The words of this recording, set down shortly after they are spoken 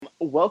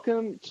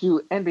Welcome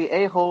to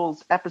NBA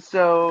Holes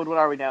episode. What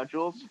are we now,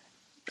 Jules?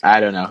 I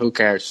don't know. Who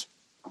cares?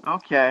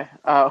 Okay.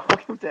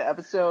 Welcome to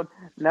episode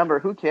number.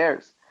 Who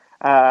cares?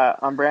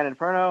 I'm Brandon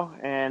Furno,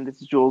 and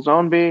this is Jules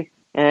Ownby,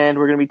 and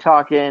we're going to be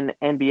talking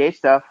NBA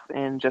stuff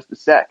in just a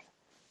sec.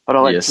 But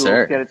I'll let Yes, Jules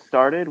get sir. it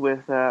started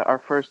with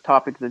our first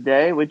topic of the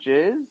day, which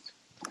is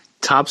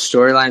Top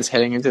storylines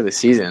heading into the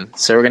season.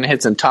 So we're going to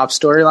hit some top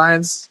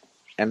storylines,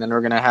 and then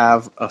we're going to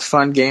have a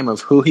fun game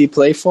of who he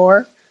play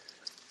for,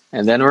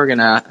 and then we're going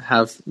to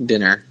have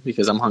dinner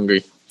because I'm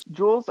hungry.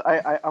 Jules.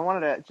 I wanted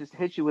to just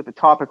hit you with a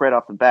topic right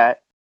off the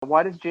bat.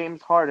 Why does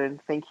James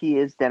Harden think he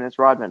is Dennis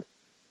Rodman?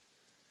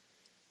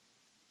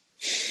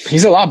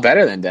 He's a lot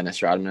better than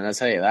Dennis Rodman, I'll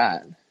tell you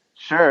that.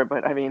 Sure,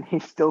 but I mean, he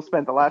still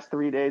spent the last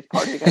 3 days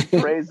partying at the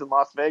Rays in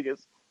Las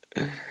Vegas.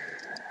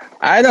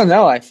 I don't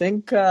know. I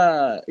think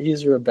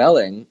he's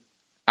rebelling.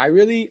 I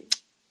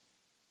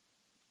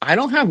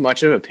don't have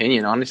much of an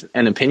opinion,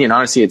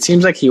 honestly. It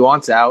seems like he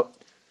wants out.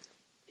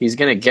 He's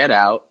going to get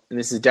out, and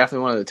this is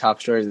definitely one of the top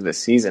stories of the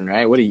season,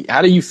 right?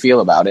 How do you feel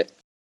about it?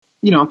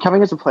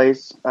 Coming as a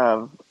place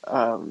of,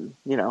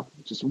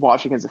 just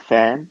watching as a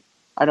fan,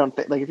 I don't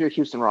think, like, if you're a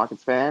Houston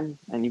Rockets fan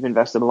and you've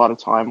invested a lot of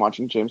time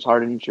watching James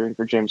Harden, cheering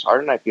for James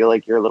Harden, I feel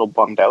like you're a little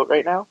bummed out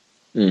right now.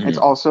 Mm-hmm. It's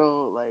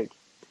also, like,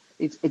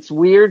 it's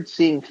weird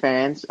seeing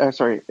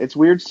it's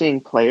weird seeing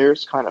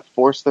players kind of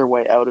force their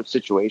way out of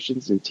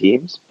situations and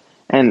teams.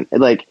 And,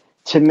 like,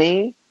 to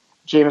me,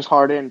 James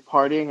Harden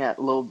partying at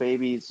Lil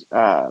Baby's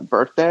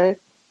birthday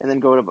and then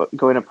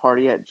going to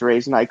party at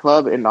Dre's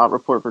nightclub and not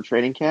report for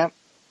training camp,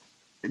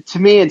 to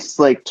me, it's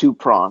like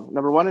two-pronged.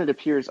 Number one, it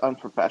appears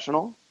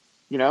unprofessional.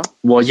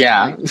 Well,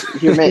 yeah.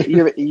 Like,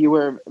 you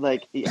were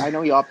like, I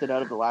know he opted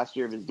out of the last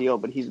year of his deal,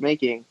 but he's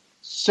making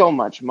so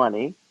much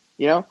money.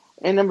 And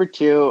number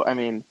two, I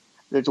mean,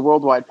 there's a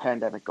worldwide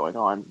pandemic going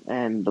on,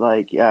 and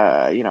like, you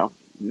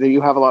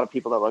have a lot of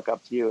people that look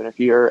up to you, and if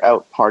you're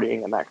out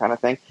partying and that kind of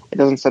thing, it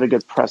doesn't set a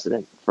good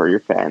precedent for your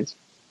fans.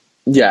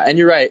 Yeah, and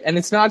you're right. And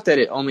it's not that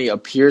it only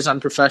appears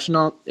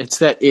unprofessional. It's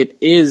that it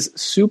is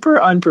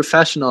super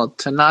unprofessional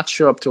to not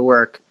show up to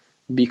work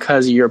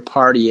because you're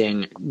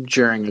partying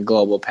during a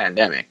global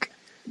pandemic.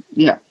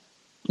 Yeah,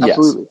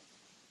 absolutely. Yes.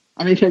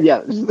 I mean,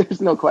 yeah,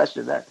 there's no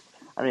question there.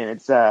 I mean,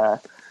 it's and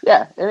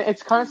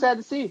it's kind of sad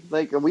to see.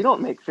 Like, we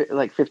don't make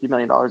like $50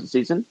 million a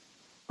season,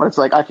 but it's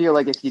like, I feel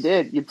like if you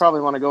did, you'd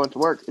probably want to go into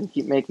work and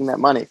keep making that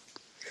money.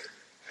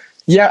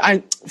 Yeah,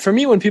 for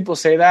me, when people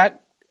say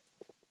that,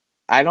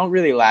 I don't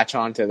really latch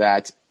on to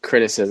that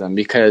criticism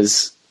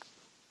because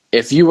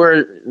if you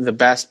were the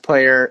best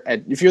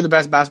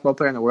basketball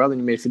player in the world and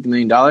you made $50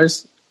 million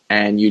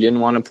and you didn't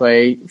want to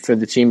play for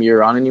the team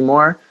you're on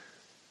anymore,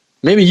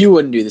 maybe you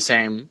wouldn't do the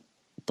same.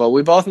 But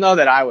we both know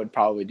that I would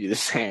probably do the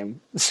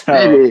same. So.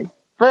 Maybe.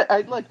 But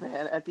look,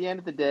 man, at the end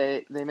of the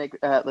day, they make,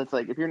 it's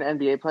like, if you're an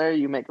NBA player,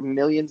 you make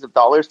millions of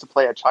dollars to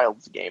play a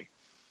child's game.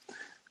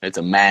 It's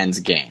a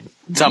man's game.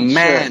 It's a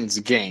man's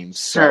game,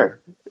 sir.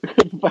 Sure.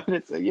 But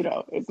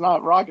it's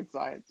not rocket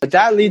science. But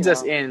that leads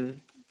us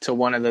in to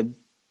one of the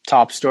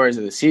top stories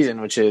of the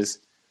season, which is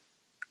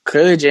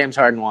clearly James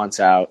Harden wants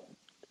out.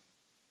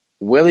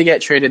 Will he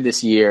get traded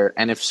this year?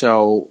 And if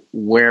so,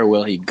 where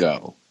will he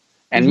go?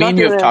 And me and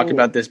you have talked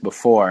about this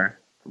before.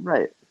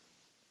 Right.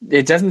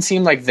 It doesn't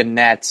seem like the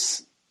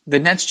Nets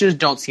just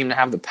don't seem to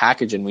have the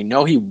package, and we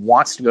know he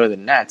wants to go to the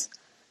Nets,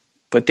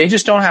 but they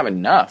just don't have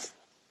enough.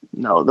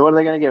 No, what are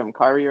they going to give him?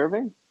 Kyrie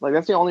Irving? Like,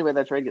 that's the only way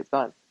that trade gets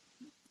done.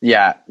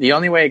 Yeah, the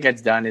only way it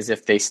gets done is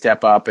if they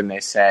step up and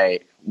they say,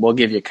 we'll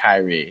give you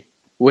Kyrie,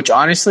 which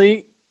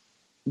honestly,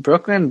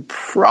 Brooklyn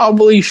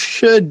probably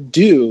should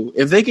do.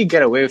 If they could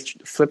get away with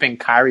flipping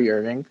Kyrie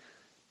Irving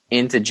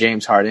into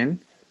James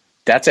Harden,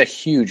 that's a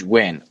huge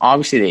win.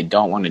 Obviously, they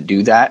don't want to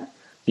do that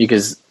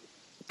because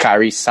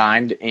Kyrie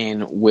signed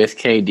in with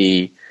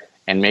KD,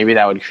 and maybe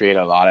that would create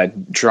a lot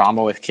of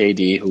drama with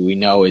KD, who we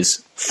know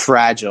is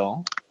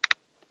fragile.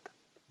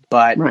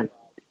 But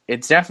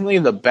It's definitely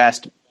the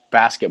best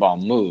basketball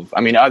move.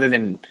 I mean, other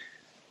than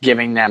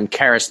giving them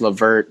Karis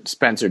LeVert,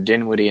 Spencer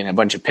Dinwiddie, and a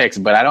bunch of picks,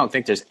 but I don't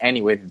think there's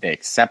any way that they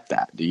accept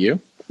that. Do you?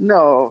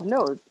 No.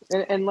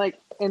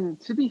 And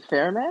to be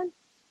fair, man,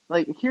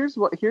 like, here's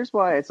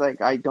why it's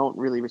like I don't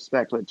really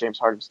respect what James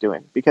Harden's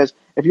doing. Because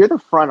if you're the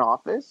front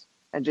office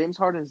and James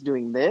Harden's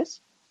doing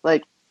this,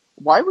 like,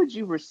 why would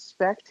you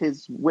respect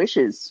his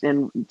wishes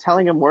and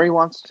telling him where he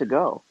wants to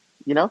go?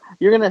 You're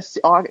going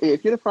to,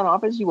 if you're the front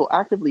office, you will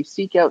actively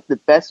seek out the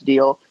best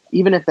deal,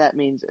 even if that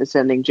means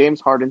sending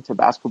James Harden to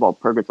basketball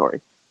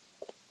purgatory.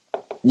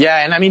 Yeah,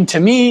 and I mean, to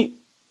me,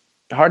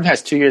 Harden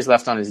has 2 years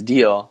left on his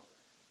deal,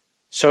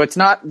 so it's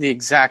not the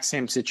exact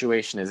same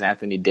situation as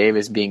Anthony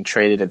Davis being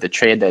traded at the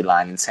trade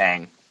deadline and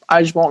saying,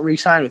 I just won't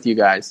re-sign with you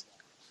guys.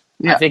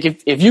 Yeah. I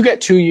think if you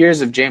get 2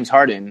 years of James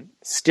Harden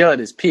still at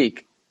his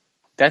peak,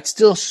 that's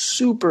still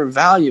super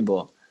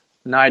valuable.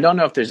 Now, I don't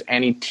know if there's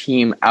any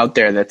team out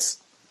there that's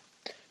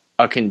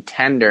a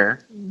contender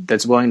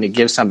that's willing to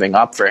give something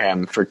up for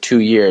him for 2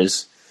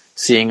 years,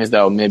 seeing as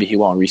though maybe he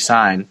won't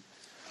re-sign.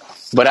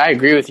 But I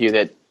agree with you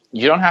that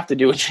you don't have to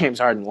do what James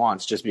Harden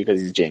wants just because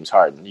he's James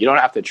Harden. You don't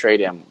have to trade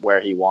him where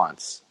he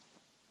wants.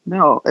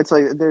 No, it's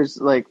like there's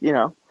like,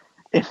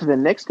 if the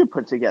Knicks could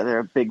put together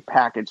a big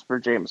package for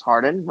James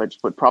Harden, which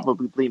would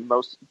probably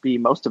be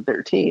most of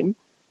their team,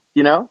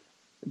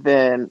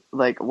 then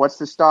like what's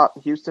to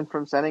stop Houston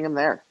from sending him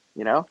there?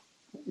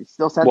 He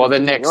still sent Well,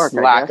 them the to New Knicks' York,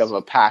 I lack guess. of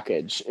a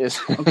package is,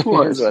 Of is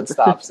course. what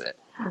stops it.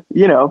 But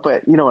you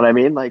know what I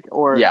mean? Like,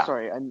 or Yeah.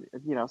 sorry,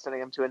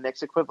 sending him to a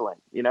Knicks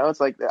equivalent. It's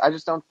like I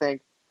just don't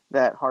think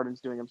that Harden's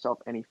doing himself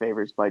any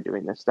favors by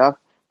doing this stuff.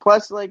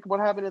 Plus, like, what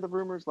happened to the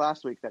rumors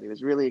last week that he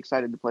was really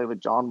excited to play with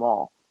John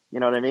Wall? You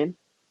know what I mean?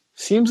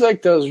 Seems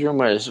like those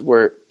rumors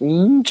were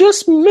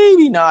just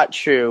maybe not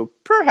true.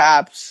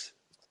 Perhaps.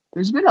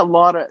 There's been a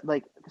lot of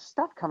like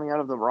stuff coming out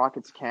of the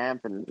Rockets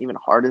camp and even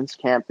Harden's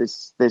camp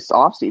this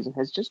offseason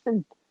has just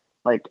been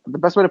like the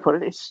best way to put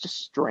it. It's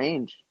just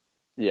strange.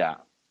 Yeah.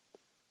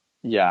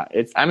 Yeah.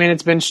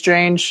 It's been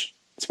strange.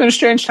 It's been a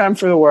strange time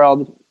for the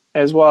world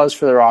as well as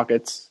for the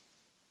Rockets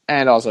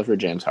and also for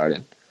James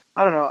Harden.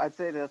 I don't know. I'd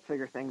say they'll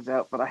figure things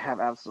out, but I have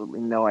absolutely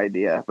no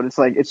idea. But it's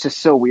like it's just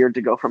so weird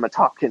to go from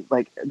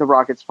like the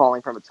Rockets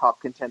falling from a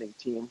top contending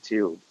team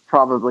to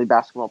probably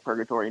basketball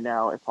purgatory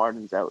now if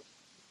Harden's out.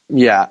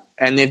 Yeah,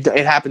 and it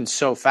happened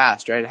so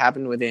fast, right? It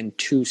happened within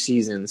 2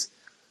 seasons.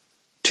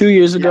 2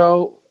 years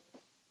ago,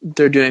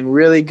 they're doing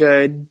really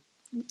good.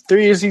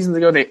 3 seasons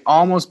ago, they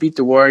almost beat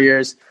the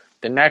Warriors.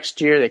 The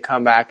next year, they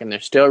come back and they're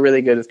still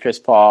really good with Chris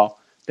Paul.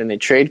 Then they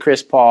trade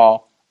Chris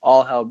Paul.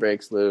 All hell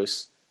breaks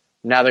loose.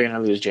 Now they're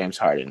going to lose James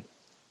Harden.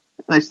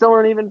 They still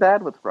weren't even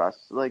bad with Russ.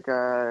 Like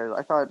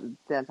I thought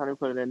D'Antoni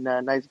put in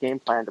a nice game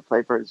plan to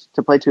play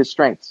to his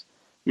strengths.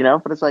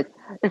 But it's like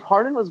if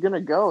Harden was gonna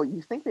go,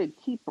 you think they'd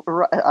keep?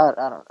 I don't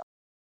know.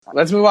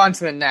 Let's move on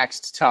to the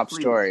next top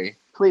story.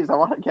 Please, I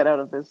want to get out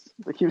of the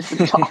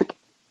Houston talk.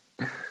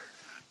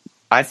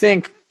 I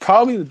think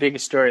probably the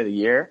biggest story of the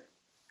year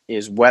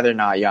is whether or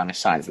not Giannis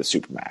signs the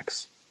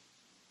Supermax.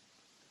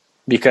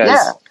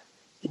 Because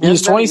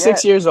he's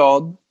 26 years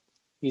old.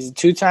 He's a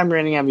 2-time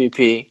reigning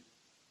MVP.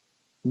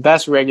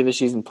 Best regular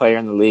season player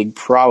in the league,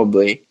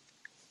 probably.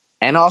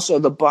 And also,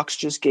 the Bucks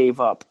just gave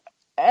up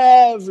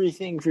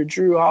everything for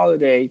Drew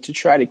Holiday to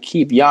try to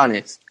keep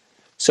Giannis.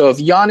 So if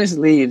Giannis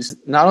leaves,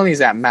 not only is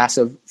that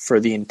massive for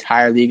the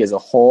entire league as a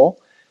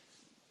whole,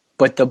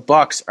 but the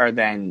Bucks are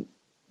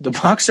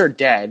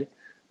dead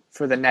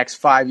for the next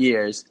 5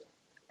 years,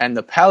 and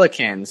the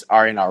Pelicans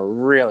are in a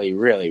really,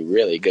 really,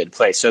 really good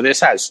place. So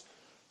this has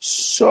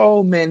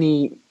so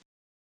many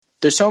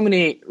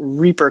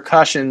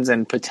repercussions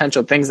and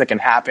potential things that can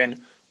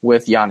happen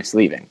with Giannis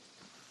leaving.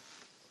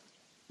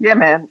 Yeah,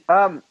 man.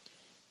 I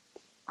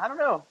don't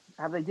know.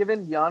 Have they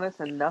given Giannis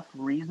enough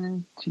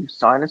reason to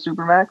sign a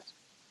Supermax?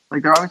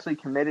 Like, they're obviously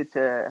committed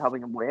to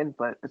helping him win,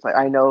 but it's like,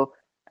 I know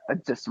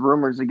just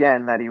rumors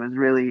again that he was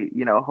really,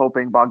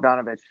 hoping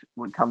Bogdanovich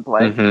would come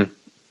play. Mm-hmm.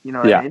 You know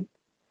what I mean?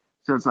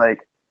 So it's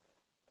like,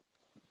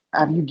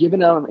 have you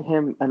given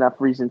him enough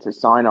reason to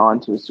sign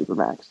on to a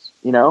Supermax?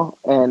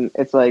 And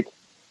it's like,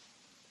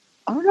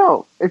 I don't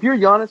know. If you're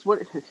Giannis,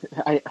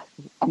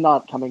 I'm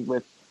not coming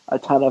with a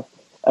ton of.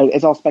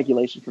 It's all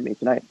speculation for me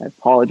tonight. I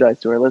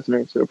apologize to our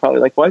listeners who are probably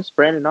like, "Why does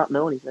Brandon not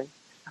know anything?"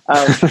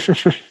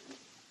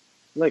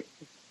 Like,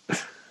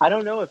 I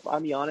don't know if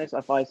I'm Giannis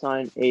if I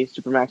sign a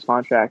Supermax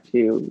contract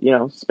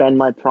to spend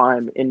my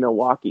prime in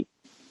Milwaukee.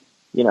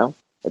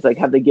 It's like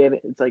have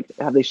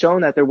they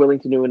shown that they're willing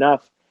to do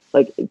enough?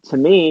 Like to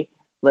me,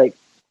 like.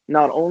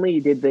 Not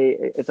only did they,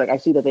 it's like I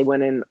see that they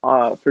went in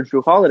for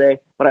Drew Holiday,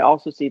 but I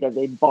also see that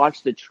they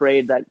botched the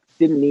trade that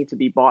didn't need to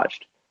be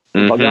botched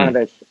with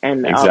Bogdanovich,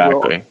 and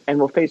exactly,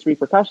 will face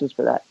repercussions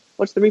for that.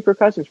 What's the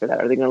repercussions for that?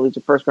 Are they going to lose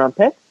a first-round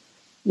pick?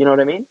 You know what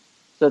I mean?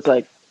 So it's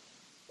like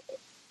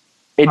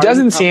it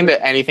doesn't seem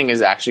that anything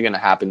is actually going to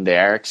happen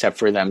there, except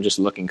for them just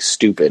looking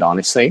stupid,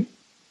 honestly.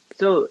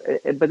 So,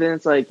 but then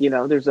it's like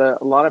there's a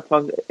lot of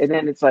fun, and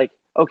then it's like,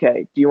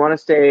 okay, do you want to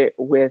stay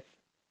with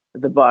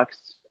the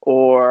Bucks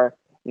or?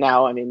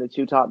 Now, the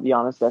two top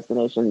Giannis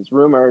destinations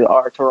rumored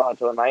are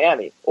Toronto and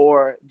Miami.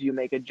 Or do you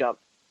make a jump?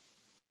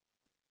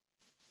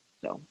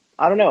 So,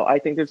 I don't know. I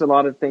think there's a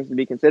lot of things to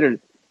be considered.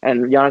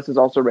 And Giannis is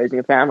also raising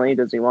a family.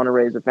 Does he want to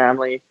raise a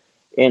family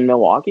in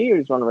Milwaukee? Or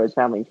does he want to raise a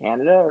family in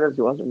Canada? Or does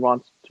he want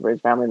to raise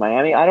a family in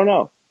Miami? I don't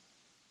know,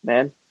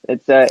 man.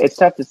 It's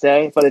tough to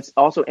say. But it's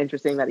also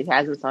interesting that he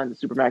hasn't signed the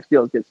Supermax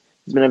deal because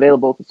he's been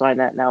available to sign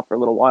that now for a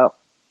little while.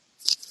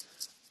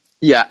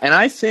 Yeah, and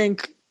I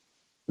think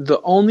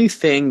the only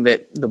thing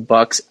that the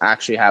Bucks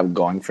actually have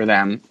going for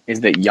them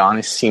is that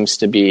Giannis seems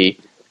to be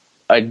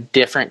a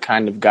different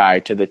kind of guy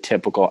to the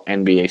typical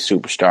NBA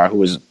superstar who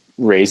was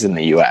raised in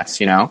the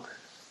U.S.,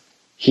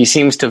 He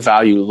seems to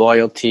value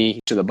loyalty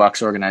to the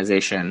Bucks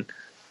organization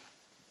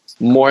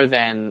more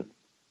than,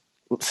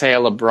 say, a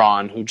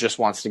LeBron who just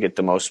wants to get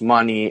the most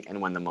money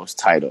and win the most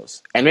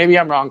titles. And maybe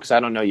I'm wrong because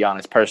I don't know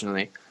Giannis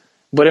personally,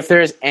 but if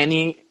there is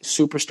any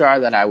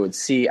superstar that I would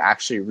see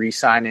actually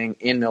re-signing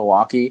in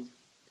Milwaukee,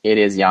 it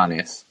is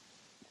Giannis.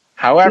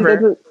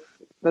 However,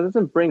 that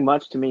doesn't bring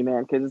much to me,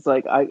 man. Because it's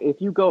like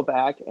if you go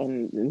back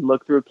and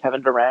look through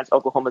Kevin Durant's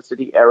Oklahoma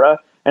City era,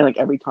 and like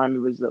every time he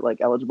was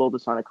like eligible to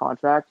sign a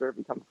contract or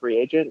become a free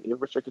agent,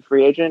 restricted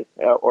free agent,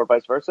 or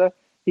vice versa,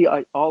 he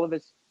all of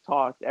his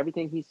talk,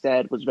 everything he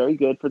said was very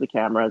good for the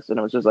cameras, and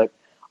it was just like,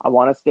 I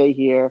want to stay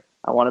here,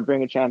 I want to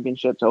bring a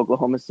championship to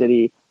Oklahoma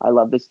City, I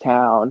love this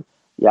town,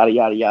 yada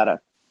yada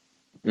yada.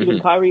 Even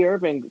Mm-hmm. Kyrie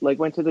Irving like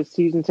went to the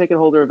season ticket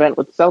holder event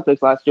with the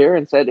Celtics last year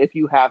and said, "If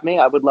you have me,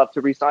 I would love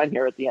to resign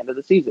here at the end of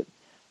the season."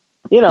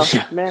 Yeah.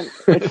 Man,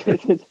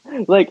 it's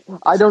like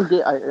I don't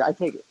get. I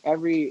take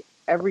every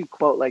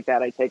quote like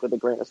that. I take with a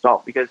grain of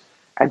salt because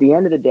at the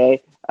end of the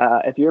day,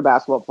 if you're a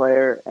basketball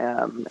player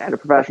and a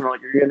professional,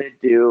 you're going to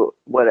do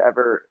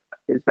whatever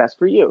is best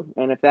for you.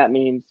 And if that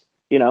means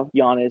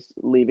Giannis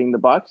leaving the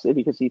Bucks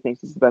because he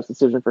thinks it's the best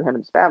decision for him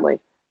and his family,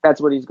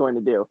 that's what he's going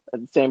to do.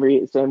 The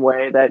same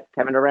way that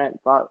Kevin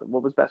Durant thought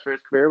what was best for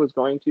his career was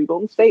going to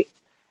Golden State,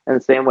 and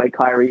the same way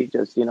Kyrie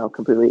just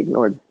completely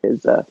ignored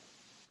his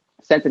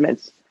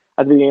sentiments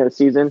at the beginning of the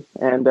season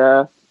and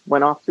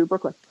went off to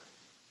Brooklyn.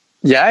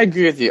 Yeah, I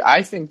agree with you.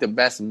 I think the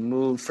best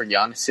move for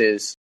Giannis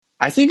is,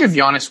 I think if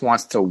Giannis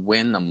wants to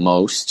win the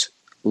most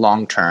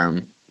long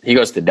term, he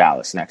goes to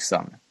Dallas next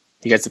summer.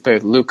 He gets to play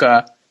with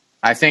Luka.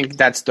 I think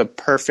that's the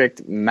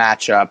perfect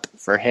matchup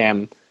for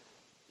him.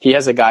 He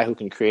has a guy who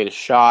can create a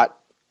shot.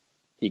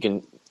 He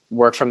can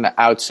work from the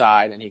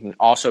outside, and he can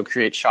also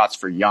create shots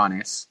for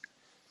Giannis.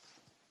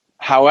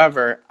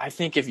 However, I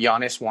think if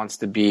Giannis wants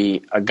to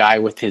be a guy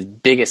with his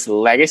biggest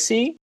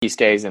legacy, he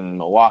stays in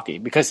Milwaukee.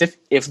 Because if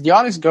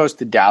Giannis goes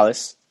to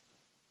Dallas,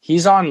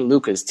 he's on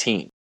Luka's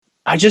team.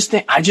 I just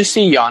see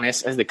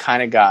Giannis as the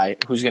kind of guy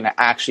who's going to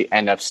actually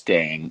end up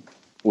staying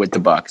with the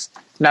Bucks.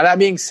 Now that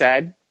being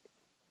said,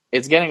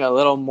 it's getting a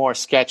little more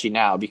sketchy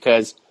now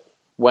because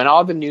when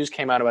all the news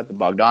came out about the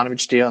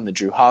Bogdanovich deal and the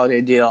Drew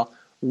Holiday deal,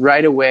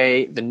 right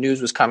away the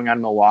news was coming out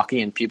of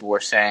Milwaukee and people were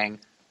saying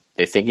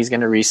they think he's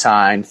going to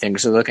re-sign,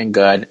 things are looking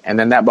good, and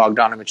then that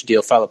Bogdanovich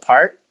deal fell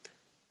apart,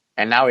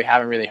 and now we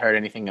haven't really heard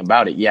anything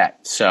about it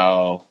yet.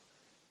 So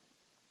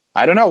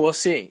I don't know. We'll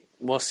see.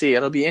 We'll see.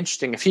 It'll be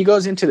interesting. If he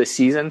goes into the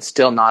season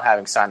still not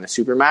having signed the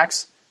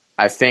Supermax,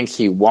 I think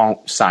he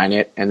won't sign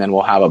it, and then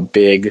we'll have a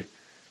big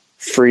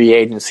free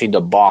agency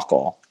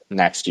debacle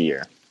next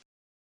year.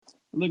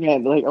 Look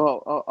at like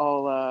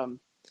I'll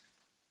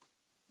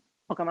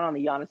comment on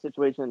the Giannis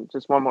situation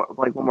just one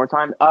more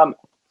time.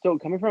 So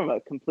coming from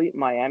a complete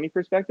Miami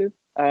perspective,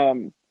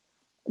 the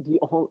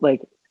whole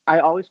like I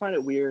always find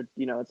it weird.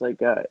 It's like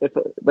if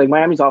like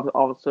Miami's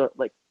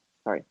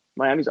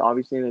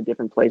obviously in a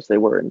different place they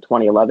were in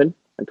 2011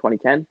 and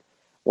 2010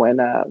 when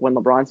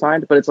LeBron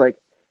signed, but it's like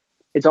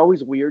it's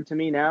always weird to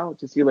me now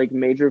to see like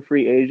major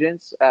free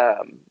agents, like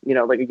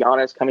a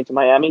Giannis coming to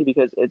Miami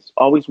because it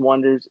always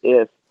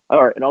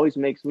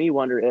makes me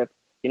wonder if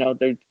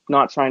they're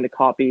not trying to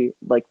copy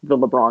like the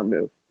LeBron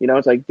move.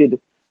 It's like did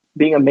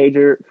being a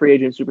major free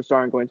agent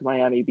superstar and going to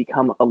Miami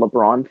become a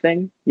LeBron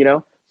thing?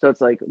 So it's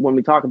like when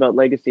we talk about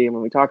legacy and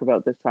when we talk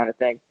about this kind of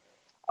thing,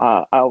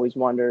 I always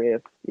wonder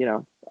if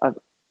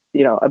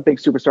a big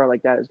superstar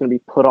like that is going to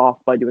be put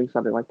off by doing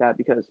something like that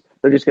because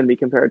they're just going to be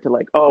compared to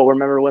like, oh,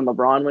 remember when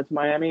LeBron went to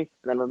Miami and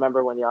then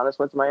remember when Giannis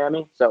went to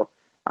Miami. So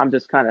I'm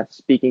just kind of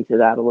speaking to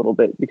that a little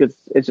bit because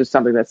it's just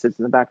something that sits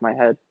in the back of my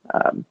head.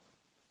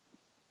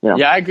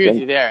 Yeah, I agree with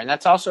you there. And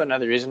that's also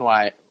another reason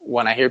why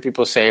when I hear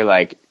people say,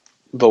 like,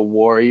 the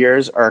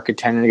Warriors are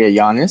contending to get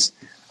Giannis,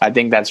 I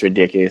think that's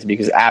ridiculous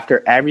because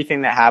after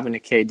everything that happened to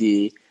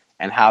KD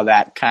and how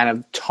that kind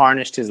of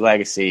tarnished his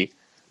legacy,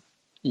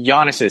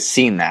 Giannis has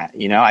seen that.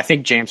 I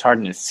think James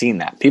Harden has seen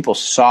that. People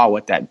saw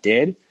what that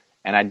did,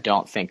 and I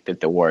don't think that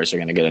the Warriors are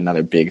going to get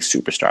another big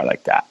superstar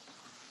like that.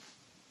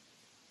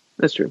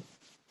 That's true.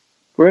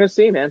 We're going to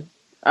see, man.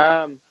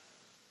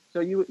 So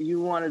you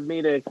wanted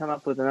me to come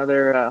up with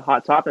another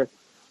hot topic.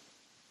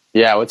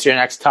 Yeah, what's your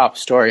next top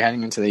story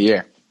heading into the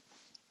year?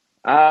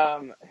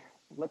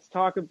 Let's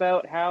talk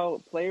about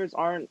how players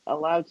aren't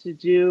allowed to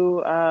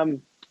do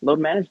load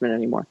management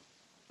anymore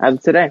as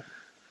of today.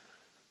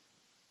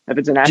 If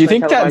it's a Do you nationally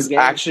think televised that's game,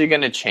 actually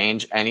going to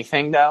change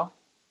anything, though?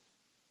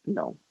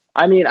 no.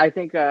 I mean, I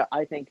think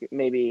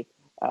maybe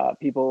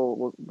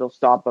they'll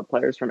stop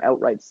players from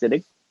outright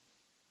sitting.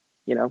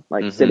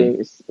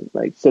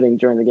 Mm-hmm. Sitting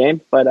during the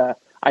game. But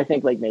I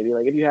think like maybe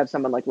like if you have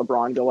someone like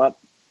LeBron go up,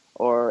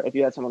 or if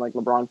you had someone like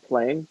LeBron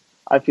playing,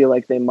 I feel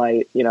like they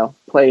might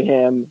play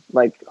him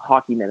like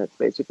hockey minutes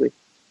basically.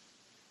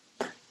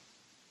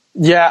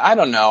 Yeah, I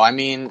don't know. I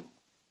mean,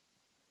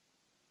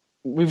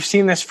 we've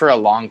seen this for a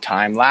long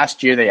time.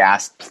 Last year, they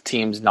asked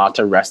teams not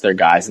to rest their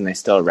guys, and they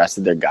still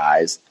rested their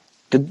guys.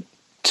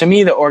 To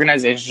me, the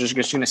organization is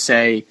just going to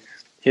say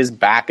his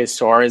back is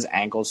sore, his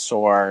ankle's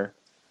sore,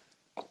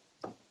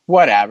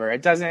 whatever.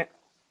 It doesn't.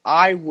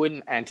 I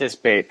wouldn't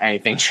anticipate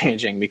anything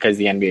changing because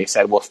the NBA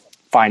said we'll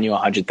fine you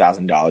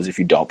 $100,000 if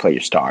you don't play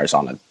your stars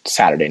on a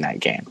Saturday night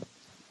game.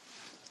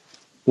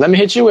 Let me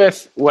hit you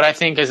with what I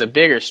think is a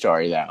bigger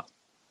story, though.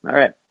 All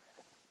right.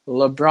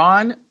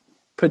 LeBron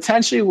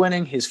potentially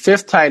winning his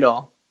 5th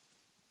title.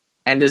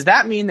 And does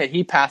that mean that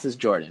he passes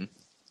Jordan?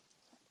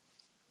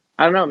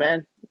 I don't know,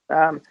 man.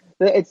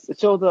 It's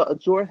so the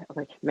Jordan.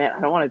 Like, man,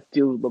 I don't want to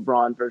do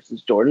LeBron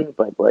versus Jordan,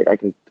 but like I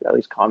can at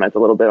least comment a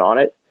little bit on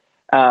it.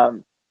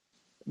 Um,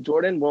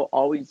 Jordan will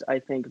always, I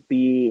think,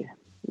 be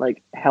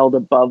like held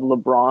above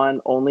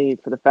LeBron only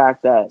for the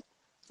fact that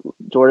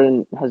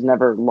Jordan has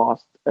never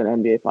lost an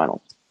NBA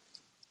Finals.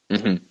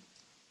 Mm-hmm.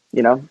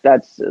 You know,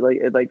 that's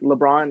like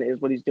LeBron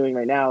is what he's doing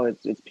right now.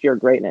 It's pure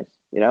greatness.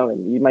 You know,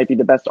 and you might be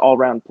the best all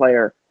round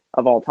player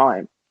of all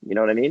time. You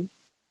know what I mean?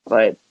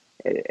 But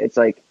it's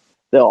like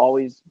they'll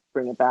always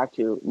bring it back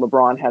to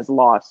LeBron has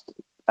lost.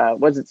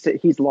 Was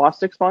it he's lost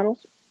six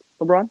finals?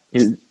 LeBron?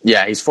 He's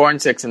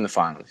 4-6 in the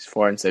finals. He's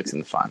 4-6 in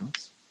the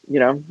finals. You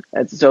know,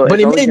 so But it's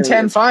he always made going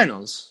 10 to.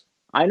 finals.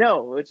 I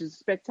know, which is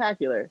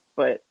spectacular.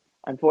 But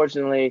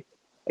unfortunately,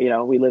 you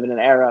know, we live in an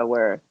era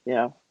where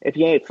if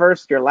you ain't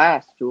first, you're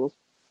last, Jules.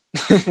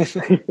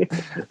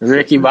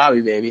 Ricky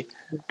Bobby, baby.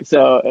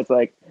 So it's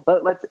like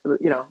let's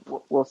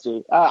we'll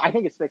see. I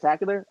think it's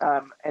spectacular,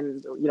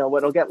 and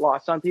what'll get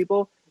lost on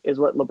people is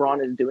what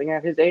LeBron is doing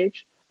at his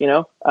age.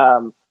 You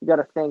got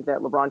to think that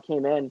LeBron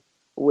came in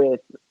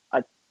with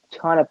a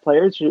ton of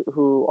players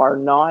who are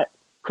not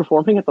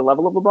performing at the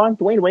level of LeBron.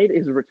 Dwayne Wade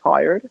is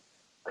retired.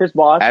 Chris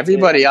Bosh.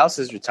 Everybody else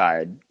is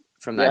retired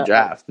from that Yeah.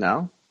 draft.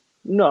 No.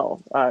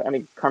 No, I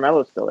mean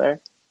Carmelo's still there.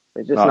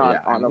 He's just Oh not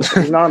yeah, on the.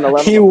 He's not on the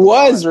level. he of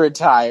was LeBron.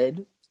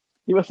 retired.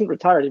 He wasn't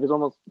retired. He was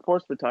almost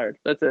forced retired.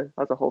 That's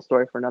a whole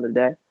story for another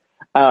day.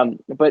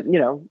 But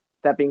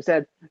that being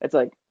said, it's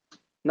like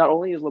not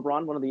only is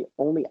LeBron one of the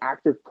only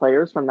active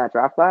players from that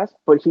draft class,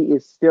 but he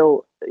is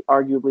still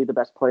arguably the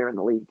best player in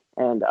the league.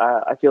 And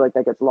I feel like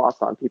that gets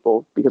lost on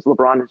people because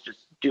LeBron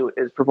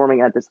is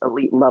performing at this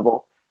elite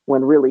level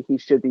when really he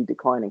should be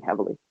declining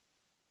heavily.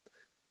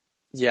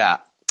 Yeah,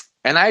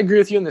 and I agree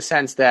with you in the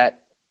sense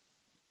that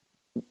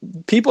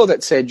people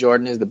that say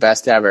Jordan is the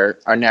best ever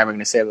are never going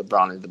to say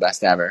LeBron is the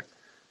best ever.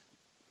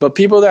 But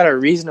people that are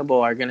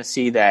reasonable are going to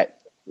see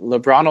that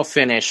LeBron will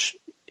finish.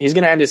 He's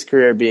going to end his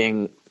career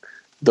being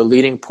the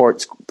leading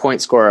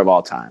point scorer of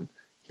all time.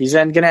 He's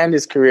then going to end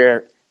his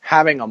career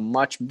having a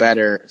much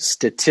better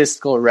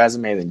statistical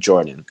resume than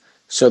Jordan.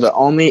 So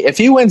if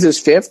he wins his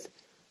fifth,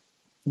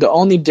 the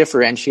only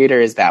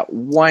differentiator is that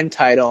one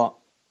title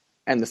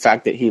and the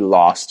fact that he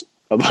lost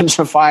a bunch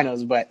of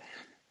finals. But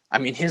I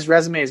mean, his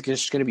resume is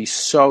just going to be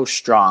so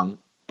strong.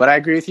 But I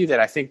agree with you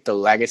that I think the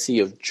legacy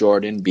of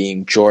Jordan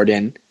being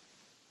Jordan,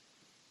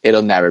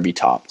 it'll never be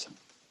topped.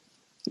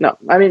 No,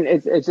 I mean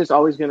it's just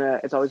always gonna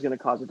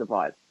cause a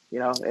divide.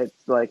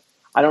 It's like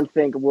I don't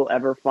think we'll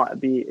ever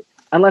be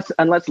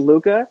unless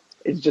Luka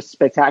is just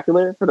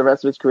spectacular for the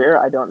rest of his career.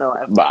 I don't know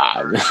if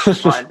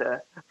we'll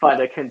ever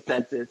find a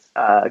consensus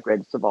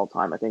greatest of all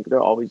time. I think there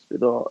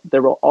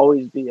will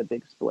always be a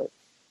big split.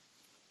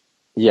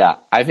 Yeah,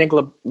 I think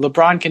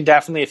LeBron can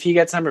definitely, if he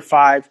gets number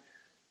 5,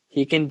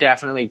 he can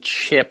definitely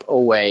chip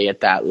away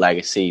at that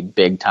legacy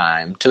big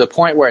time to the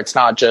point where it's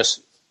not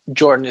just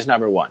Jordan is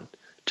number 1,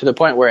 to the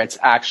point where it's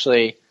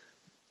actually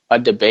a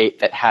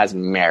debate that has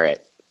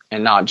merit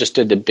and not just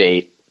a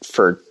debate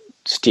for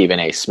Stephen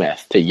A.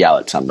 Smith to yell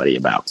at somebody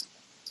about.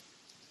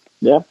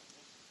 Yeah,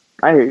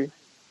 I hear you.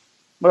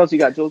 What else you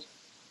got, Jules?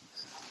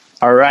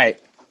 All right.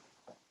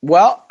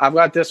 Well, I've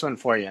got this one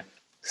for you.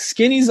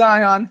 Skinny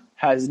Zion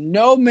has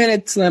no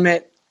minutes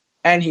limit,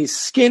 and he's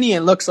skinny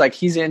and looks like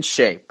he's in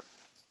shape.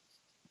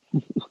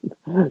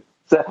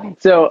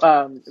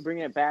 So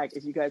bringing it back,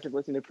 if you guys have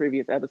listened to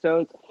previous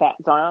episodes, Fat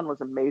Zion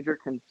was a major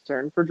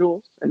concern for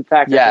Jules. In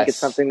fact, I think it's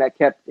something that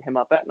kept him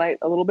up at night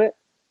a little bit.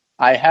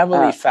 I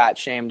heavily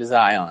fat-shamed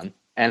Zion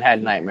and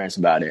had nightmares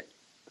about it.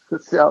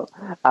 So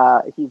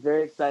he's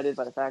very excited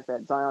by the fact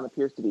that Zion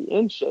appears to be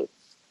in shape.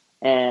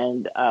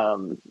 And,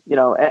 and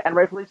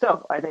rightfully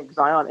so. I think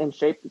Zion in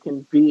shape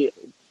can be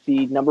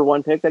the number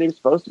 1 pick that he was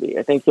supposed to be.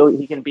 I think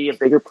he can be a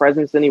bigger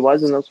presence than he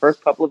was in those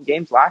first couple of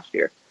games last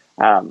year.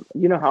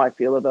 You know how I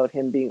feel about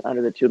him being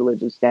under the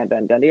tutelage of Stan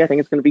Van Gundy. I think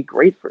it's going to be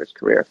great for his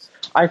career.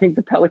 I think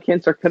the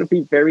Pelicans are going to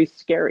be very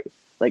scary,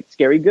 like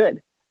scary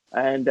good.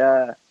 And,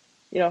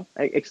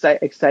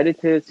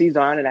 excited to see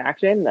Zion in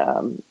action.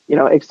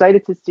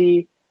 Excited to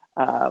see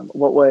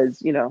what was,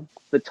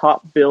 the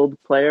top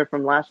build player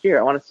from last year.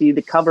 I want to see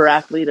the cover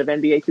athlete of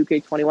NBA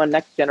 2K21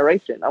 Next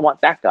Generation. I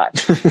want that guy.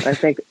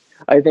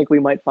 I think we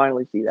might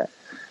finally see that.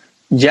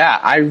 Yeah,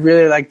 I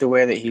really like the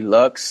way that he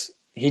looks.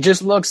 He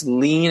just looks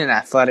lean and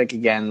athletic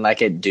again,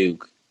 like at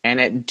Duke. And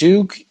at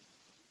Duke,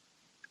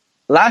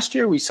 last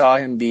year we saw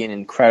him be an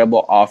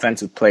incredible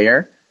offensive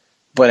player,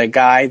 but a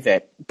guy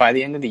that by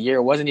the end of the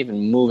year wasn't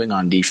even moving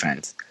on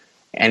defense.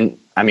 And,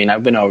 I mean,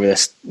 I've been over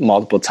this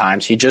multiple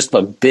times. He just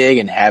looked big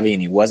and heavy,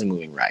 and he wasn't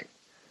moving right.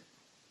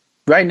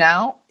 Right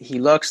now, he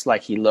looks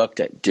like he looked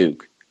at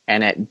Duke.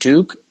 And at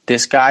Duke,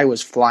 this guy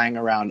was flying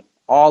around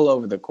all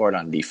over the court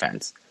on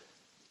defense.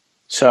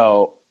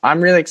 So I'm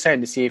really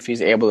excited to see if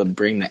he's able to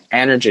bring the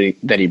energy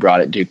that he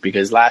brought at Duke,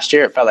 because last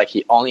year it felt like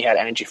he only had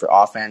energy for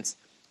offense.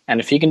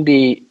 And if he can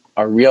be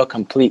a real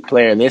complete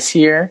player this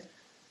year,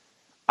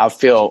 I'll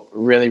feel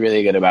really,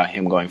 really good about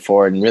him going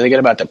forward and really good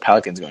about the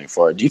Pelicans going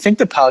forward. Do you think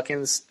the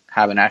Pelicans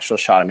have an actual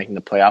shot at making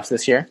the playoffs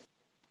this year?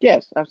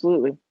 Yes,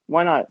 absolutely.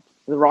 Why not?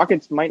 The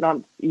Rockets might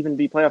not even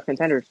be playoff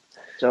contenders,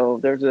 so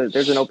there's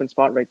an open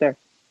spot right there.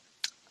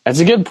 That's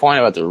a good point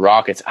about the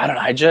Rockets. I don't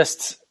know.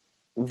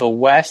 The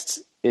West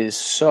is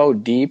so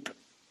deep,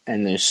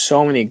 and there's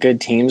so many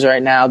good teams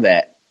right now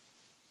that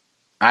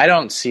I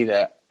don't see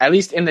at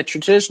least in the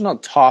traditional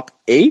top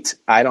 8,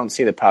 I don't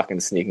see the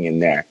Pelicans sneaking in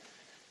there.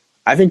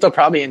 I think they'll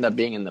probably end up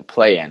being in the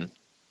play-in,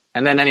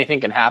 and then anything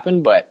can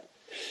happen, but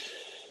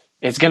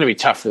it's going to be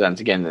tough for them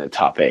to get into the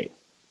top 8.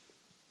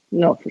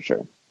 No, for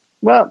sure.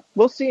 Well,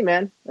 we'll see,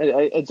 man.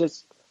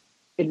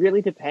 It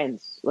really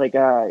depends.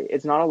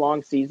 It's not a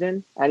long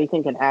season.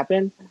 Anything can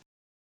happen.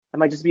 It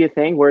might just be a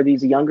thing where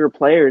these younger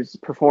players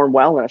perform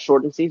well in a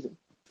shortened season.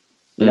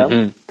 You know,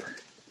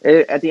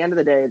 Mm-hmm. at the end of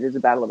the day, it is a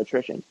battle of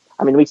attrition.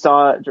 I mean, we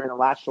saw during the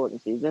last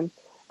shortened season,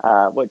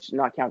 which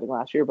not counting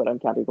last year, but I'm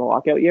counting the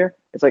lockout year.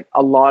 It's like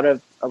a lot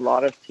of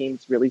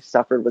teams really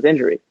suffered with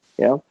injury.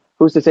 You know,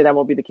 who's to say that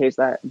won't be the case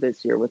that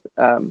this year with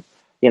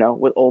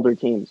with older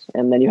teams,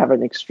 and then you have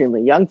an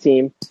extremely young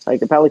team like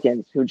the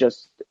Pelicans who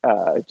just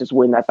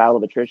win that battle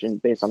of attrition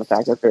based on the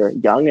fact that they're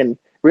young and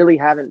really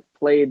haven't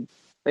played.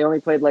 They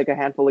only played like a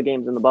handful of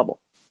games in the bubble,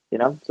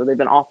 so they've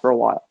been off for a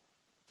while.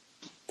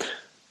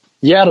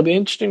 Yeah, it'll be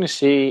interesting to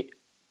see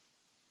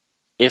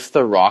if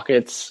the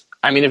Rockets.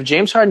 I mean, if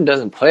James Harden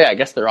doesn't play, I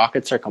guess the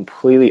Rockets are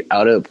completely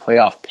out of the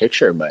playoff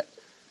picture. But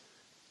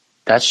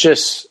that's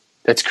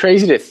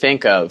crazy to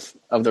think of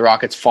the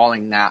Rockets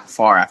falling that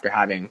far after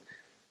having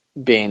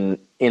been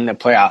in the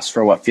playoffs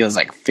for what feels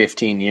like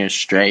 15 years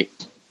straight.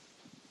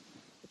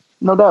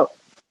 No doubt.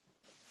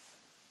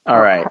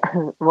 All right.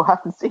 We'll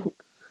have to see.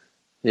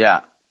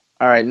 Yeah.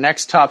 All right.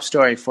 Next top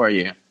story for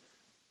you.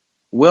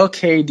 Will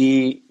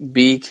KD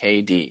be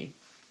KD?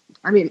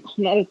 I mean,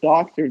 I'm not a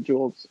doctor,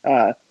 Jules,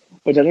 but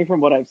judging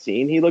from what I've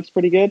seen, he looks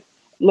pretty good.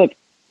 Look,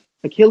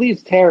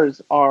 Achilles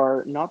tears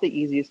are not the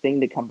easiest thing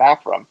to come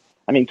back from.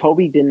 I mean,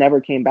 Kobe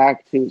never came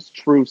back to his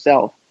true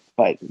self.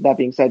 But that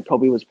being said,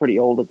 Kobe was pretty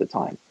old at the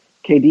time.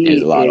 He's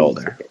KD a lot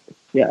older.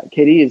 yeah,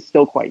 KD is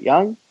still quite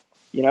young,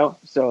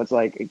 so it's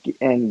like,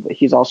 and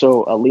he's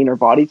also a leaner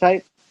body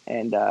type.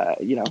 And,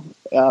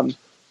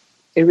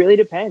 it really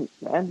depends,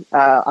 man.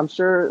 I'm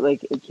sure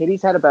like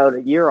KD's had about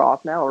a year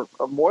off now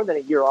or more than a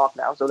year off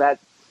now. So that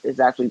is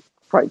actually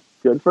quite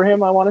good for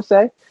him, I want to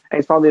say. And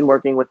he's probably been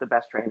working with the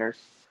best trainers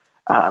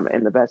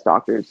and the best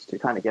doctors to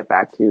kind of get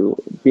back to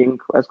being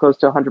as close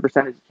to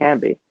 100% as he can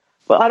be.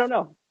 But I don't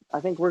know. I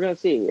think we're going to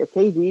see. If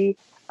KD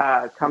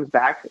comes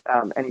back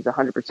and he's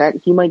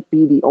 100%, he might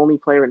be the only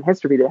player in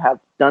history to have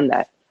done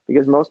that.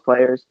 Because most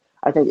players,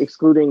 I think,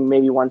 excluding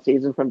maybe one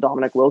season from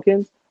Dominic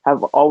Wilkins,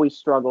 have always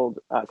struggled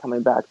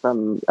coming back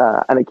from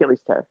an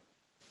Achilles tear.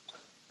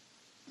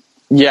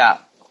 Yeah.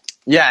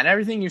 Yeah, and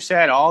everything you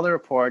said, all the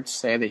reports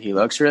say that he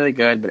looks really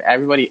good, but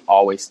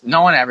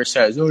no one ever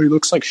says, oh, he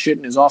looks like shit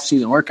in his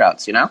off-season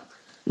workouts,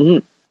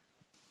 Mm-hmm.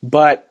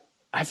 But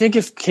I think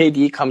if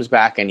KD comes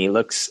back and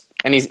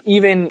he's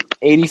even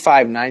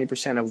 85,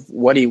 90% of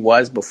what he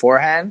was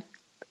beforehand,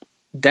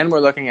 then we're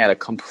looking at a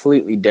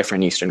completely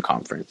different Eastern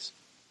Conference.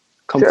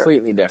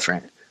 Completely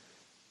different.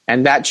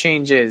 And that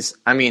changes,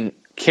 I mean,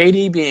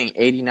 KD being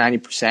 80,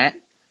 90%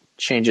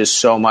 changes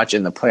so much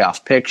in the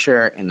playoff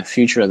picture, in the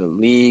future of the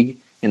league,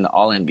 in the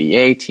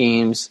All-NBA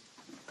teams.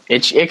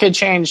 It could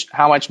change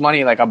how much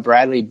money like a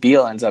Bradley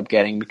Beal ends up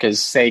getting because,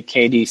 say,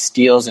 KD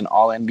steals an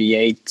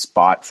All-NBA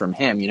spot from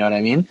him. You know what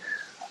I mean?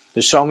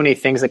 There's so many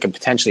things that could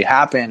potentially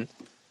happen.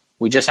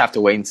 We just have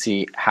to wait and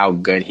see how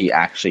good he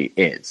actually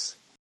is.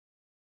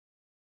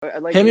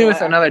 Hit me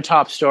with another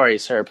top story,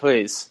 sir,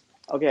 please.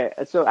 Okay,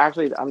 so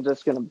actually, I'm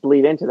just going to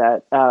bleed into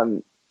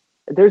that.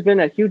 There's been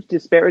a huge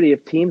disparity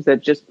of teams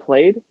that just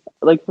played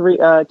like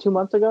 2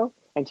 months ago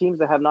and teams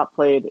that have not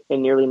played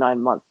in nearly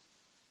 9 months.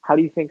 How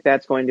do you think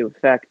that's going to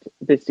affect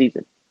this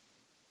season?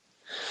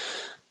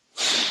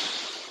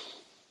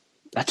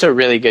 That's a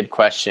really good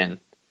question.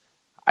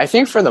 I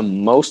think for the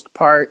most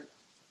part,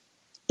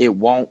 it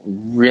won't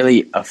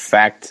really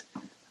affect.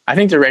 I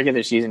think the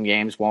regular season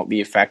games won't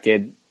be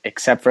affected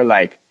except for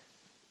like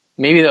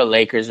maybe the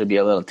Lakers would be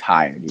a little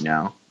tired,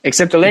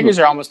 Except the Lakers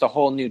are almost a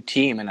whole new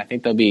team, and I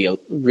think they'll be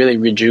really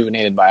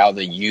rejuvenated by all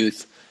the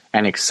youth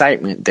and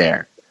excitement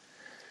there.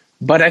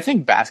 But I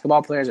think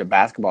basketball players are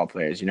basketball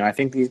players. I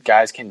think these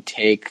guys can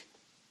take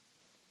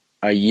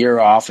a year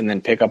off and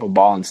then pick up a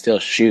ball and still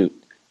shoot.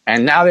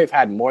 And now they've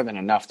had more than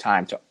enough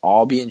time to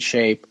all be in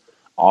shape,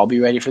 all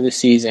be ready for the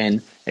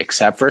season,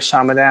 except for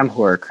some of them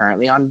who are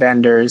currently on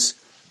benders.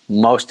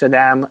 Most of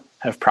them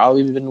have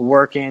probably been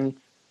working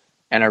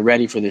and are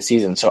ready for the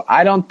season. So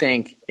I don't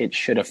think it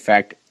should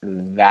affect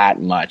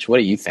that much. What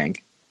do you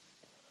think?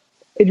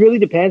 It really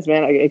depends,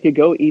 man. It could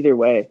go either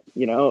way.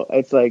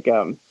 It's like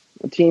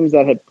teams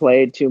that had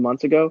played 2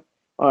 months ago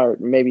are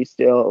maybe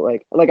still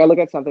like I look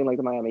at something like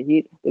the Miami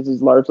Heat. This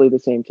is largely the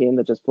same team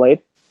that just played,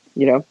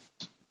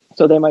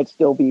 so they might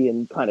still be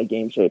in kind of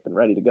game shape and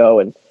ready to go,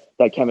 and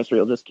that chemistry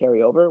will just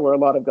carry over. Where a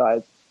lot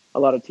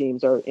of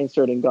teams are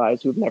inserting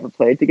guys who've never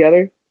played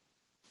together.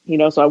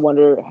 So I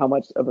wonder how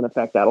much of an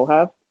effect that'll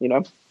have.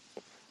 And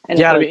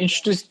yeah, it'll be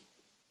interesting.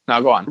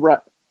 No, go on.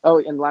 Oh,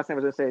 and the last thing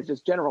I was gonna say is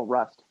just general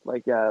rust.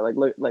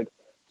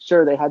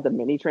 Sure, they had the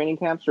mini training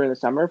camps during the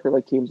summer for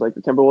like teams like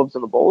the Timberwolves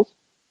and the Bulls,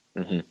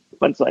 Mm-hmm.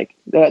 but it's like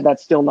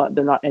that's still not.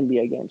 They're not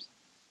NBA games.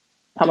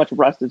 How much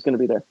rust is going to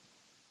be there?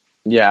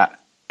 Yeah.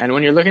 And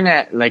when you're looking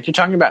at, like, you're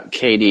talking about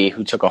KD,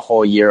 who took a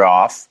whole year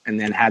off and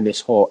then had this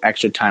whole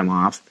extra time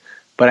off.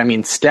 But, I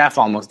mean, Steph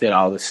almost did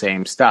all the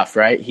same stuff,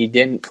 right? He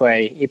didn't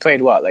play, he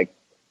played what, like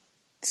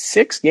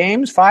 6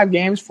 games, 5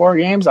 games, 4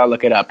 games? I'll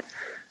look it up.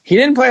 He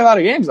didn't play a lot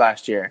of games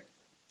last year.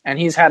 And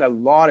he's had a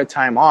lot of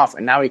time off,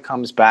 and now he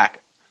comes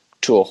back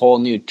to a whole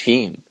new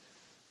team.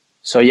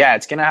 So, yeah,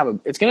 it's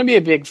gonna be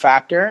a big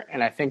factor,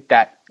 and I think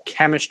that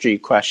chemistry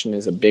question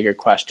is a bigger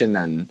question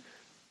than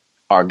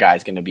our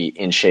guy's going to be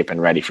in shape and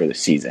ready for the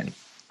season.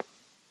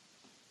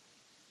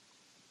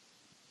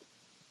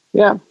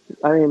 Yeah,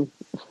 I mean,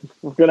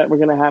 we're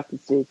gonna have to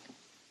see.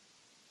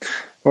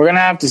 We're going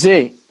to have to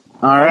see.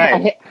 All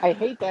right. I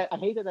hate that. I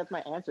hate that. That's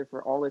my answer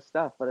for all this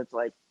stuff. But it's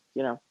like,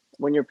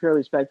 when you're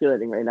purely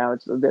speculating right now,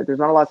 there's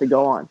not a lot to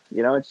go on.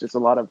 It's just a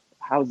lot of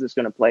how's this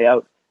going to play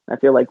out. And I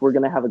feel like we're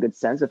going to have a good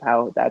sense of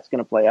how that's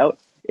going to play out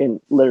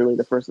in literally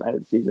the first night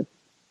of the season.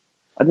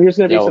 I think there's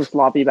going to be some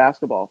sloppy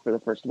basketball for the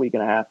first week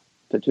and a half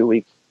to 2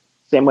 weeks.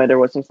 Same way there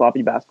was some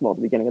sloppy basketball at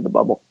the beginning of the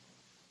bubble.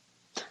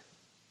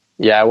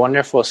 Yeah, I wonder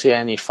if we'll see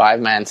any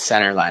 5-man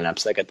center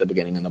lineups like at the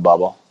beginning of the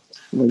bubble.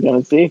 We're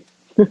going to see.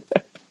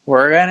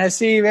 We're going to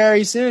see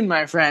very soon,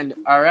 my friend.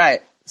 All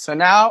right. So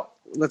now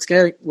let's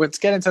get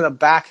into the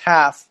back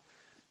half,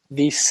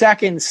 the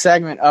second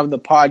segment of the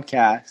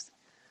podcast,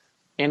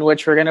 in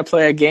which we're going to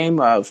play a game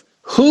of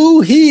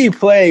Who He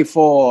Play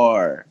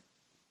For.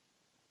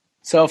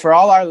 So for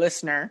all our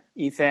listener,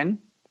 Ethan,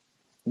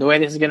 the way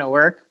this is going to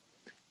work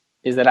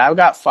is that I've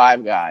got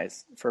 5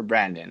 guys for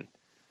Brandon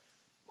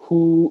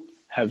who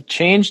have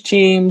changed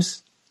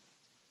teams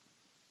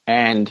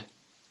and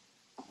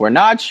we're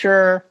not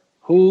sure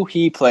who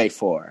he played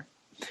for.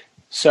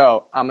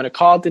 So I'm going to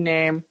call it the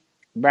name.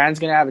 Brandon's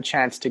going to have a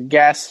chance to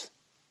guess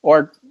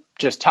or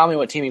just tell me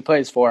what team he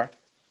plays for.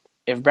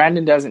 If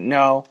Brandon doesn't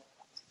know,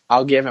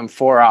 I'll give him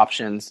 4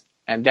 options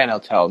and then he'll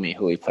tell me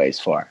who he plays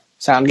for.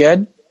 Sound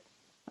good?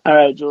 All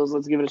right, Jules,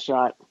 let's give it a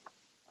shot.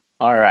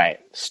 All right.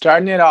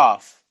 Starting it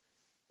off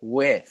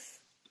with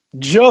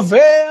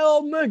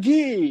JaVale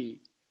McGee.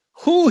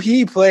 Who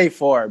he play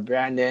for,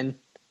 Brandon?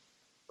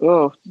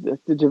 Oh, did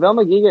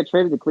JaVale McGee get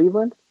traded to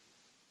Cleveland?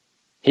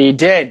 He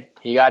did.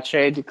 He got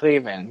traded to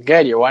Cleveland.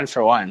 Good, you're 1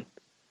 for 1.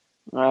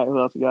 All right, who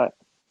else you got?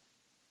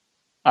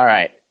 All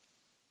right.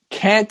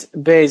 Kent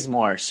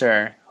Bazemore,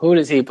 sir. Who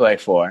does he play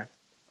for?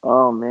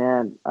 Oh,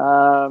 man.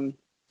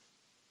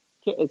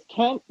 It's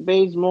Kent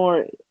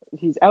Bazemore.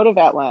 He's out of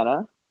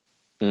Atlanta.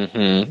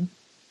 Mm-hmm.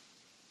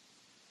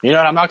 You know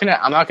what?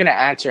 I'm not gonna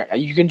answer.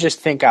 You can just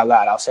think out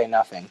loud. I'll say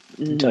nothing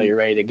until you're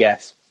ready to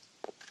guess.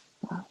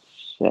 Oh,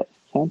 shit.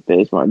 Kent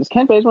Bazemore. Does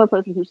Kent Bazemore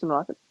play for the Houston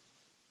Rockets?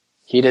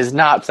 He does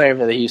not play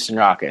for the Houston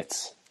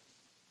Rockets.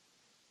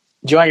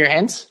 Do you want your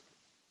hints?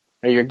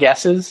 Or your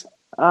guesses?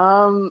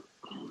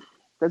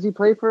 Does he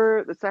play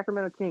for the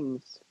Sacramento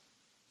Kings?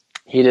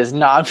 He does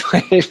not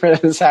play for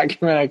the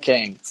Sacramento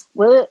Kings.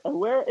 Where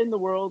in the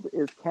world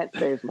is Kent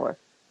Bazemore?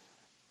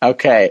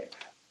 Okay.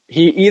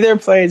 He either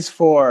plays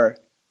for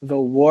the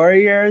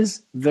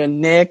Warriors, the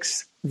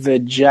Knicks, the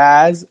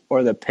Jazz,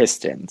 or the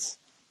Pistons.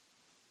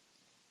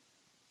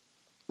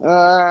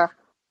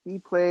 He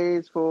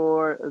plays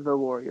for the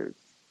Warriors.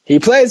 He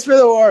plays for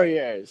the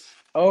Warriors.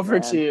 Over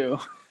to you.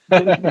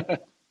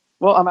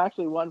 Well, I'm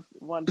actually one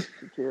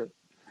for 2.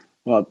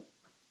 Well,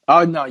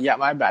 oh no, yeah,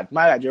 my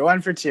bad. You're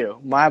 1 for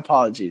 2. My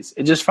apologies.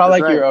 It just felt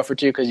like you were 0 for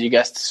 2 because you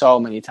guessed so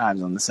many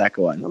times on the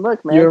second one.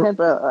 Look, man,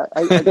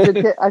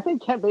 I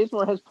think Kent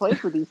Bazemore has played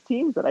for these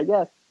teams that I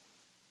guess.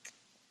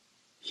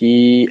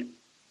 I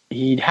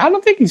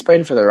don't think he's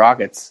played for the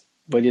Rockets,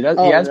 but he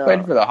has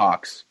played for the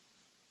Hawks.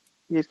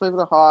 He's played for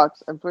the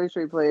Hawks. I'm pretty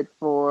sure he played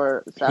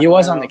for Sacramento. He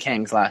was on the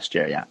Kings last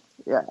year, yeah.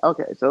 Yeah,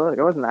 okay. So look,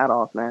 it wasn't that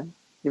off, man.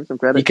 Give him some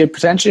credit. He could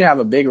potentially have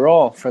a big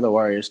role for the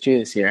Warriors too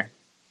this year.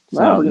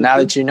 So now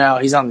that you know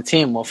he's on the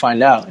team, we'll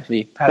find out if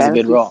he has a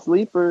good role.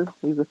 Sleeper.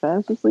 He's a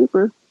fantasy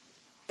sleeper.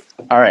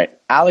 All right,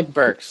 Alec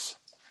Burks.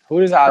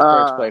 Who does Alec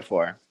Burks play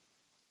for?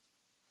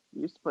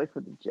 He used to play for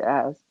the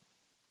Jazz.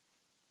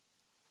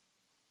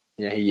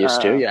 Yeah, he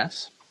used to,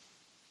 yes.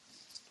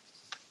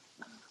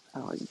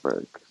 Alec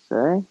Burks,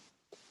 eh?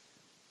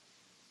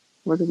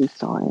 Where did he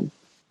sign?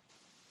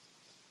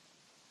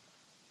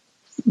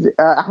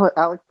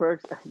 Alec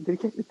Burks,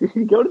 did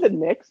he go to the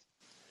Knicks?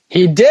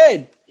 He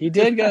did. He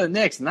did go to the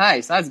Knicks.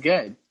 Nice. That's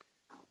good.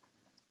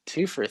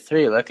 2 for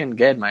 3. Looking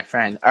good, my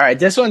friend. All right,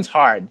 this one's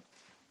hard.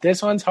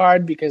 This one's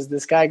hard because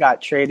this guy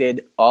got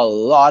traded a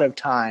lot of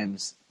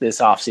times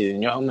this offseason. You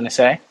know what I'm going to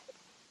say?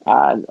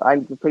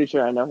 I'm pretty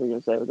sure I know who you're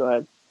going to say, but go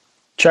ahead.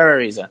 Trevor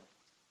Ariza.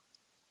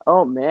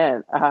 Oh,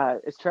 man.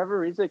 Is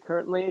Trevor Ariza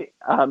currently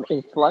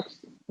in flux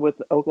with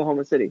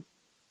Oklahoma City?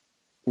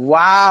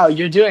 Wow,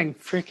 you're doing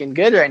freaking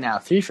good right now.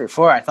 3 for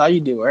 4. I thought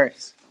you'd do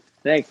worse.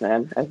 Thanks,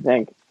 man. I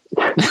think.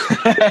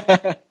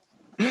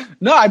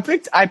 No, I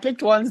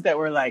picked ones that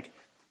were like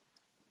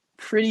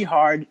pretty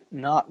hard,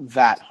 not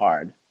that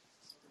hard.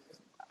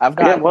 I've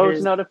I get got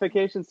Woj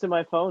notifications to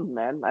my phone,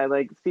 man. I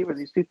like see where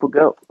these people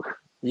go.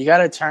 You got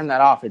to turn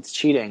that off. It's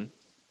cheating.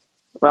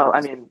 Well,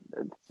 I mean,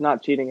 it's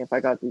not cheating if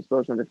I got these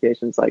Woj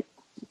notifications like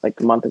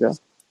a month ago.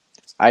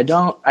 I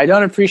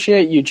don't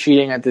appreciate you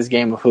cheating at this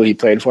game of who he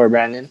played for,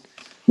 Brandon.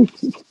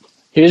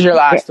 Here's your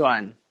last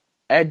one.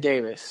 Ed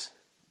Davis.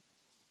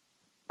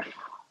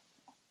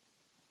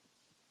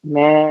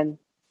 Man,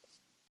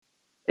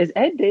 is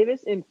Ed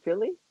Davis in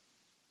Philly?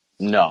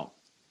 No.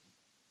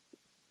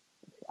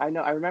 I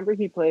know. I remember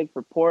he played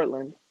for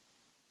Portland.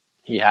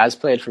 He has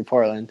played for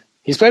Portland.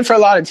 He's played for a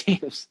lot of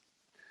teams.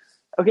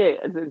 Okay,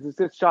 it's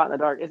a shot in the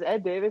dark. Is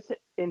Ed Davis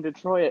in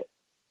Detroit?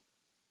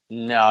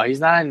 No, he's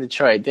not in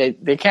Detroit.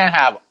 They can't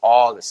have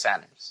all the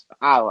centers.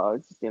 Ah, well,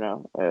 it's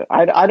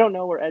I don't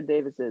know where Ed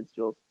Davis is,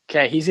 Jules.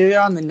 Okay, he's either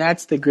on the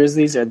Nets, the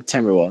Grizzlies, or the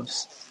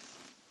Timberwolves.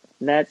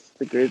 Nets,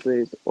 the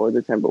Grizzlies, or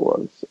the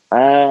Timberwolves.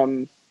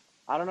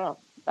 I don't know.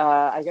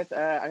 I guess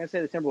I'm gonna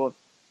say the Timberwolves.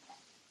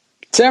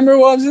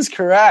 Timberwolves is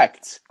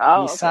correct.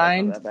 Oh, he okay,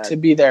 signed not that bad. to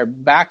be their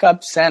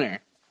backup center.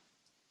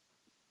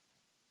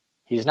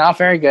 He's not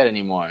very good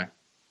anymore.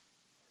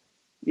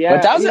 Yeah,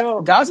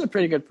 But that was a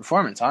pretty good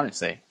performance,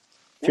 honestly.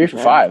 3 for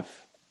 5.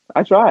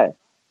 I try.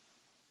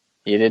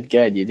 You did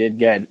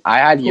good. I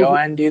had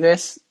Johan do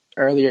this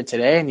earlier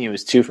today, and he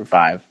was 2 for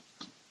 5.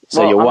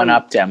 So you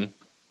one-upped him.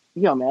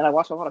 Yo, man, I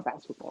watch a lot of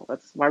basketball.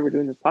 That's why we're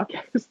doing this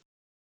podcast.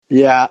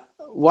 Yeah.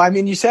 Well, I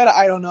mean, you said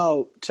I don't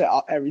know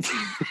to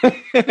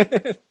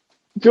everything.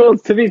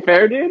 Jules, to be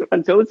fair, dude,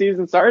 until the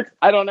season starts,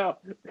 I don't know.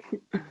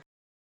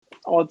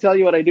 I'll tell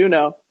you what I do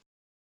know.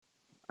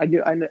 I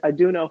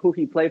do know who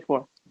he played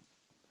for.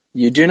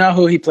 You do know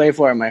who he played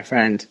for, my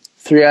friend.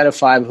 3 out of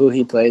 5 who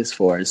he plays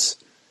for.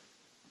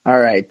 All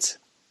right.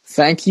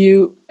 Thank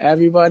you,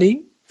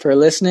 everybody, for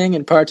listening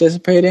and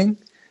participating.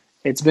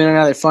 It's been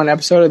another fun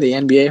episode of the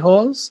NBA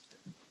Holes,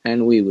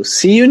 and we will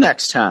see you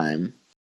next time.